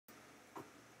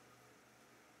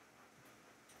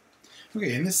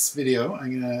Okay, in this video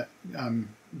I'm going to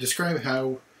describe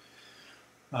how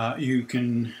you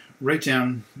can write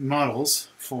down models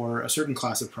for a certain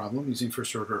class of problem using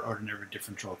first-order ordinary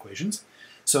differential equations.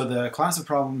 So the class of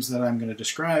problems that I'm going to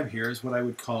describe here is what I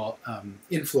would call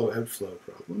inflow-outflow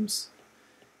problems.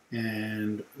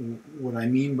 And what I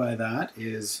mean by that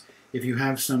is if you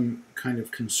have some kind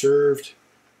of conserved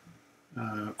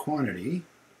quantity,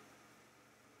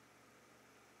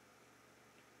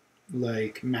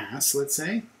 like mass, let's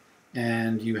say,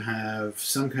 and you have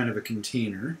some kind of a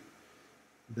container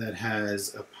that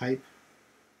has a pipe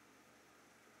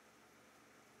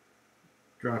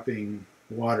dropping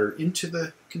water into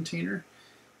the container.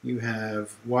 You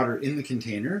have water in the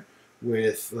container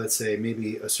with, let's say,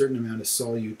 maybe a certain amount of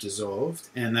solute dissolved,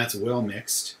 and that's well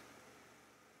mixed.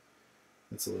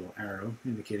 That's a little arrow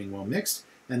indicating well mixed.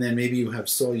 And then maybe you have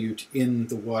solute in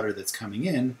the water that's coming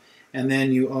in, and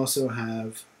then you also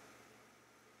have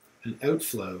an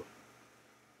outflow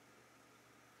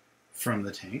from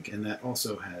the tank, and that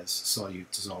also has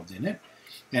solute dissolved in it.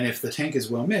 And if the tank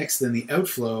is well mixed, then the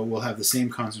outflow will have the same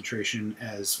concentration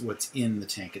as what's in the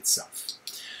tank itself.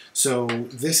 So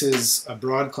this is a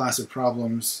broad class of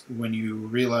problems when you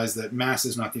realize that mass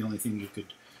is not the only thing you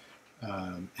could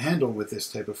handle with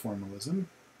this type of formalism.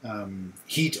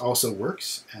 Heat also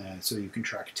works, so you can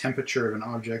track temperature of an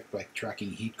object by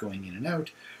tracking heat going in and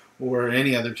out, or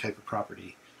any other type of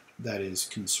property that is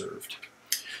conserved.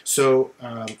 So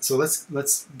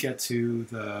let's get to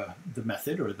the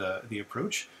method or the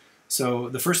approach. So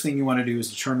the first thing you want to do is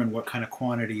determine what kind of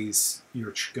quantities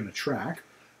you're going to track.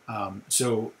 I'm just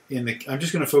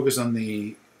going to focus on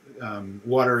the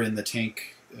water in the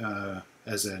tank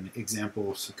as an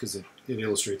example because it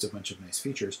illustrates a bunch of nice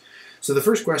features. So the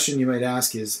first question you might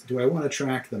ask is, do I want to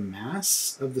track the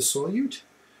mass of the solute,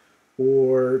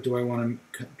 or do I want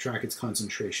to track its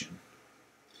concentration?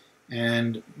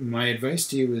 And my advice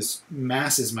to you is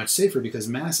mass is much safer because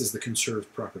mass is the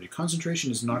conserved property.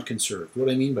 Concentration is not conserved. What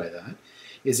I mean by that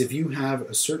is if you have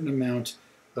a certain amount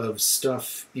of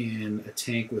stuff in a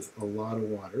tank with a lot of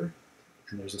water,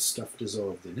 and there's a stuff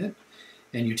dissolved in it,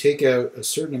 and you take out a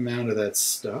certain amount of that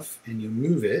stuff and you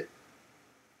move it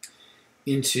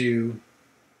into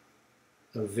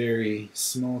a very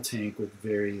small tank with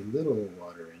very little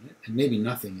water in it, and maybe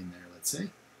nothing in there, let's say,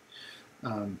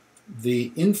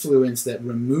 the influence that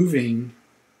removing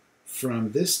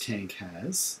from this tank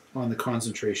has on the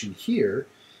concentration here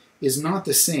is not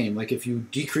the same. Like if you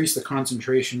decrease the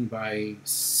concentration by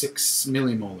 6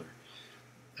 millimolar,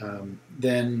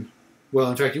 then,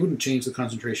 well, in fact, you wouldn't change the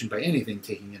concentration by anything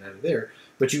taking it out of there,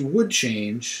 but you would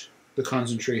change the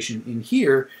concentration in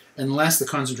here unless the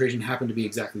concentration happened to be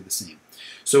exactly the same.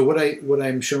 So what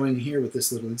I'm showing here with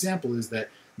this little example is that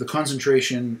the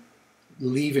concentration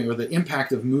leaving, or the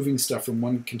impact of moving stuff from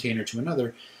one container to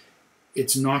another,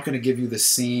 it's not going to give you the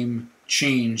same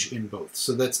change in both.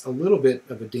 So that's a little bit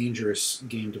of a dangerous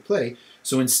game to play.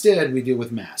 So instead, we deal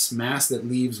with mass. Mass that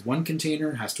leaves one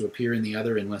container has to appear in the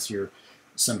other unless you're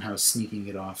somehow sneaking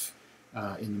it off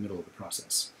in the middle of the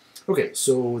process. Okay,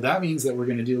 so that means that we're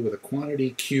going to deal with a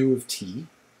quantity Q of t,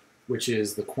 which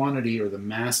is the quantity or the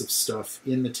mass of stuff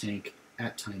in the tank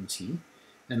at time t,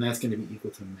 and that's going to be equal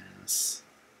to mass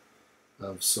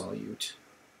of solute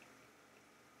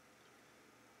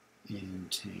in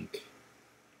tank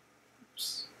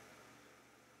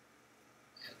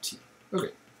at t.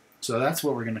 Okay, so that's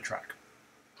what we're going to track.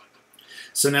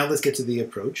 So now let's get to the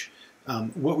approach.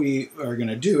 What we are going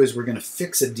to do is we're going to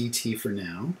fix a dt for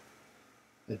now,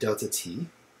 a delta t,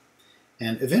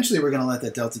 and eventually we're going to let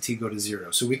that delta t go to 0.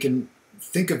 So we can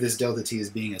think of this delta t as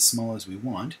being as small as we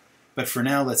want, but for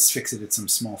now let's fix it at some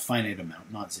small finite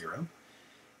amount, not 0.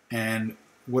 And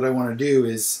what I want to do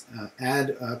is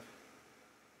add up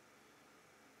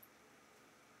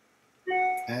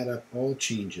all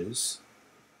changes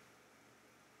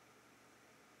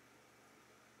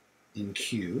in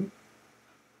Q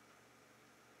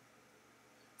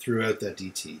throughout that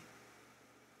dt.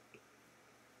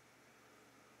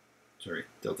 Sorry,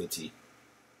 delta t.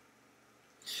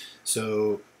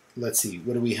 So let's see,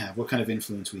 what do we have? What kind of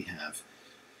influence we have?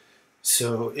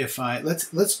 So if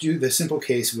let's do the simple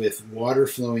case with water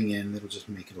flowing in. That'll just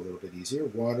make it a little bit easier.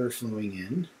 Water flowing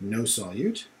in, no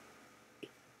solute,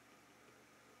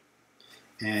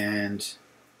 and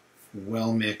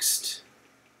well mixed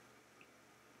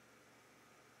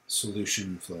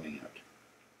solution flowing out.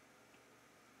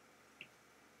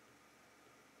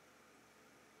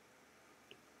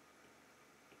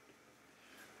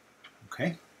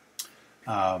 Okay.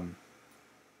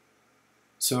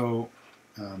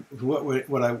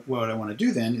 What I want to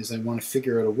do then is I want to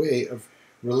figure out a way of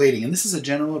relating, and this is a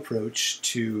general approach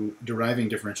to deriving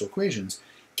differential equations,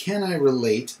 can I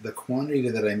relate the quantity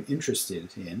that I'm interested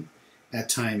in at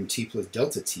time t plus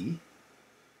delta t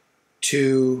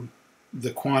to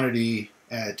the quantity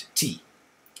at t?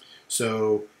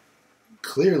 So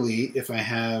clearly, if I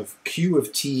have Q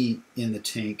of t in the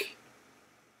tank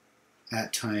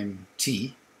at time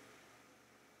t,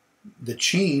 the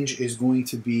change is going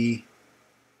to be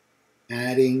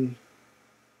adding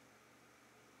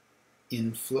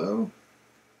inflow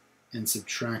and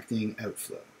subtracting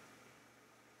outflow.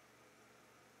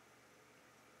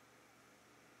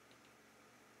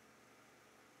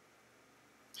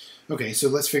 Okay, so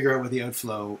let's figure out what the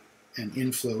outflow and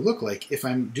inflow look like. If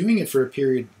I'm doing it for a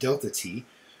period delta t,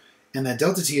 and that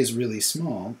delta t is really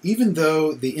small, even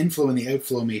though the inflow and the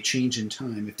outflow may change in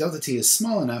time, if delta t is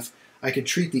small enough, I could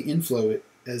treat the inflow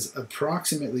as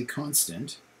approximately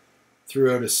constant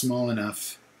throughout a small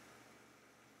enough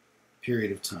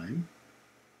period of time.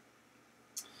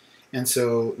 And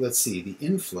so let's see, the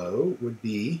inflow would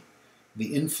be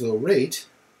the inflow rate.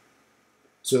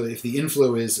 So if the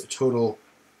inflow is total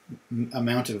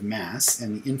amount of mass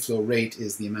and the inflow rate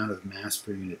is the amount of mass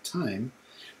per unit time,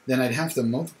 then I'd have to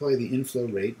multiply the inflow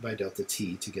rate by delta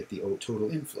t to get the total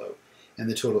inflow. And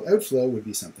the total outflow would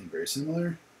be something very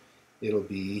similar. It'll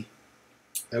be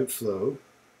outflow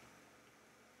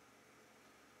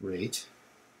rate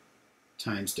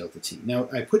times delta t. Now,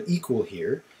 I put equal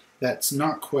here. That's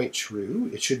not quite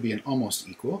true. It should be an almost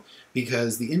equal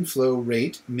because the inflow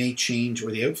rate may change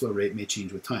or the outflow rate may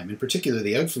change with time. In particular,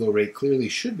 the outflow rate clearly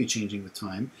should be changing with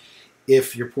time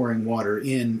if you're pouring water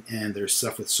in and there's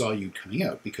stuff with solute coming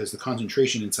out, because the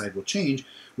concentration inside will change,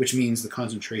 which means the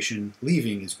concentration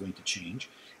leaving is going to change,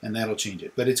 and that'll change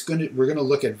it. But we're going to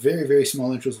look at very, very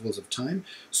small intervals of time,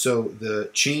 so the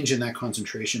change in that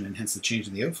concentration and hence the change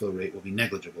in the outflow rate will be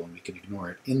negligible, and we can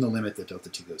ignore it in the limit that delta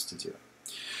t goes to 0.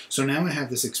 So now I have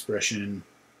this expression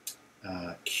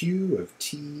Q of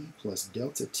t plus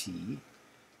delta t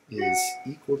is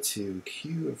equal to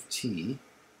Q of t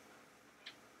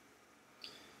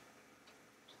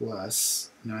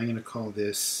plus, now I'm going to call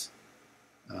this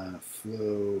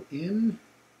flow in.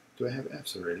 Do I have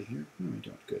F's already here? No, I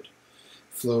don't. Good.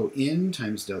 Flow in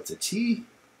times delta t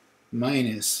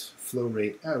minus flow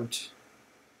rate out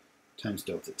times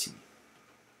delta t.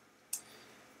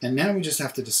 And now we just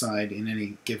have to decide in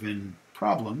any given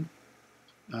problem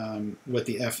what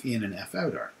the F in and F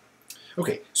out are.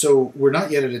 Okay, so we're not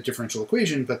yet at a differential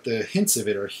equation, but the hints of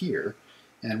it are here.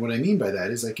 And what I mean by that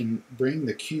is I can bring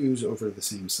the q's over the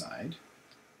same side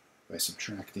by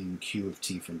subtracting q of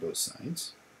t from both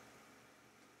sides.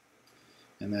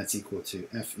 And that's equal to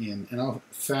F in, and I'll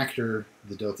factor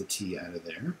the delta t out of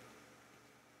there.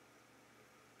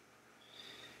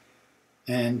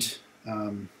 And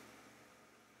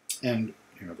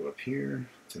here, I'll go up here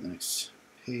to the next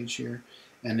page here.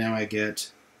 And now I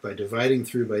get, by dividing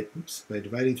through by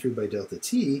delta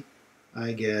t,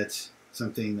 I get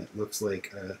something that looks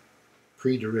like a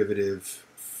pre-derivative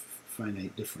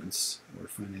finite difference, or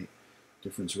finite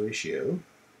difference ratio.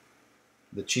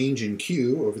 The change in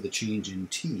q over the change in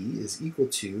t is equal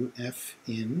to F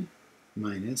in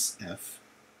minus F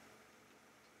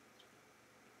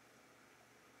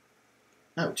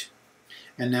out.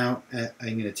 And now I'm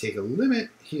going to take a limit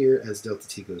here as delta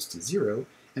t goes to 0.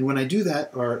 And when I do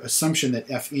that, our assumption that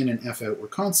F in and F out were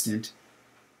constant,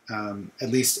 at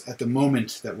least at the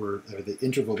moment that or the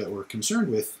interval that we're concerned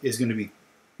with, is going to be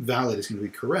valid, is going to be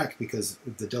correct, because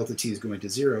the delta t is going to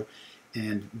 0,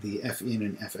 and the F in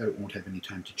and F out won't have any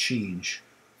time to change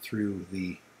through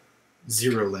the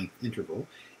 0 length interval.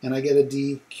 And I get a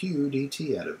dq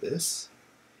dt out of this,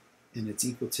 and it's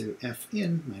equal to F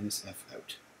in minus F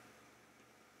out.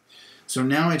 So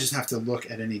now I just have to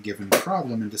look at any given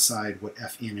problem and decide what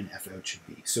F in and F out should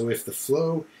be. So if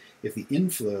the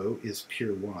inflow is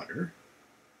pure water,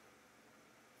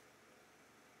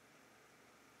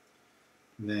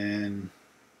 then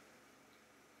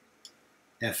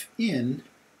F in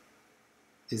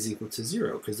is equal to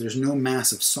 0, because there's no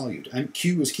mass of solute.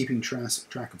 Q is keeping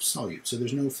track of solute, so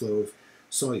there's no flow of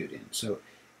solute in. So,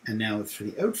 and now for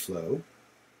the outflow,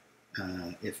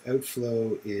 if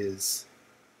outflow is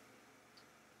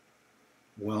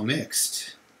well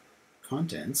mixed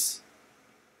contents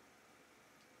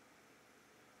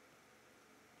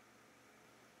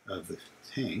of the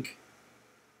tank,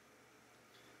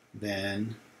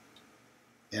 then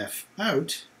F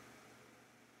out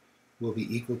will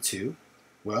be equal to,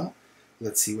 well,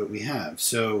 let's see what we have.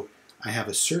 So I have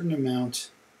a certain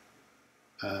amount,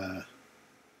 so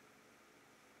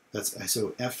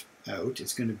F out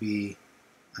is going to be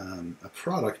a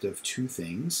product of two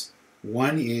things.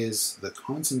 One is the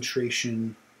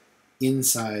concentration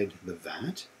inside the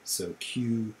vat, so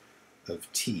Q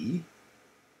of T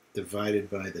divided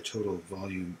by the total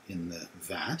volume in the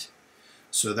vat.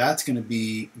 So that's going to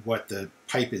be what the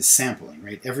pipe is sampling,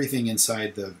 right? Everything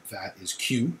inside the vat is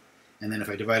Q, and then if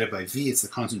I divide it by V, it's the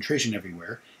concentration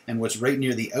everywhere. And what's right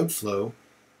near the outflow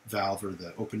valve, or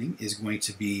the opening, is going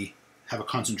to have a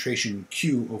concentration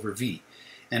Q over V.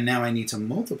 And now I need to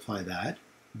multiply that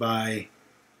by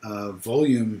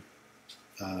volume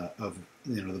of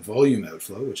the volume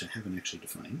outflow, which I haven't actually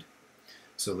defined.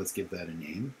 So let's give that a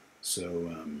name.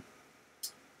 So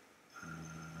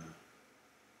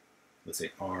let's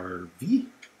say RV,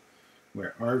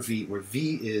 where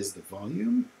V is the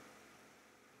volume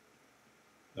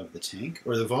of the tank,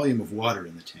 or the volume of water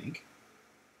in the tank,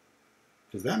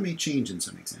 because that may change in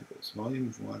some examples. Volume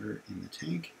of water in the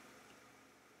tank.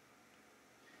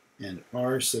 And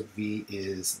R sub V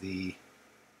is the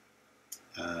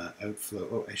outflow.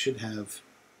 Oh, I should have,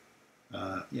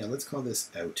 yeah, let's call this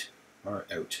out, R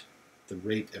out, the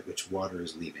rate at which water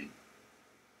is leaving,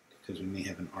 because we may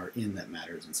have an R in that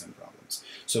matters in some problems.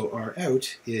 So R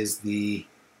out is the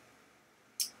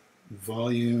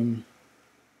volume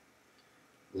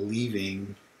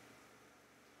leaving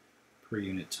per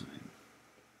unit time.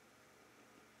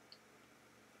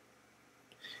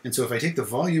 And so if I take the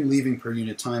volume leaving per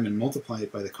unit time and multiply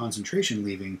it by the concentration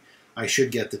leaving, I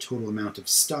should get the total amount of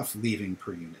stuff leaving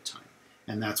per unit time.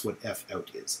 And that's what F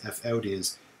out is. F out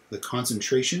is the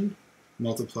concentration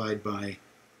multiplied by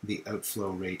the outflow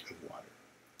rate of water.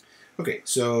 Okay,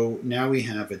 so now we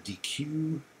have a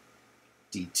dq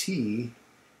dt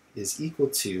is equal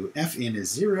to F in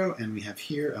is 0, and we have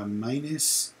here a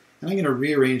minus, and I'm going to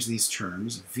rearrange these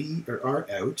terms, V, or R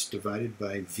out divided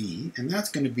by V, and that's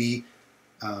going to be,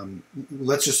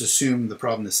 let's just assume the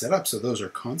problem is set up, so those are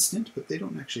constant, but they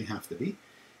don't actually have to be.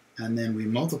 And then we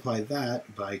multiply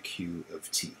that by Q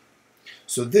of T.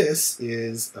 So this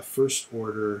is a first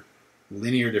order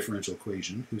linear differential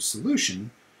equation whose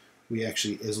solution we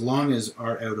actually, as long as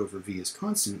R out over V is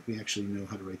constant, we actually know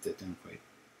how to write that down quite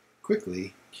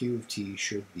quickly. Q of T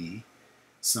should be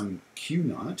some Q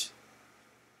naught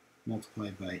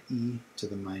multiplied by e to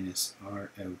the minus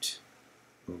R out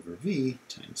over V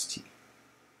times T.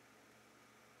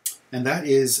 And that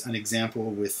is an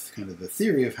example with kind of the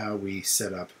theory of how we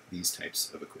set up these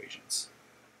types of equations.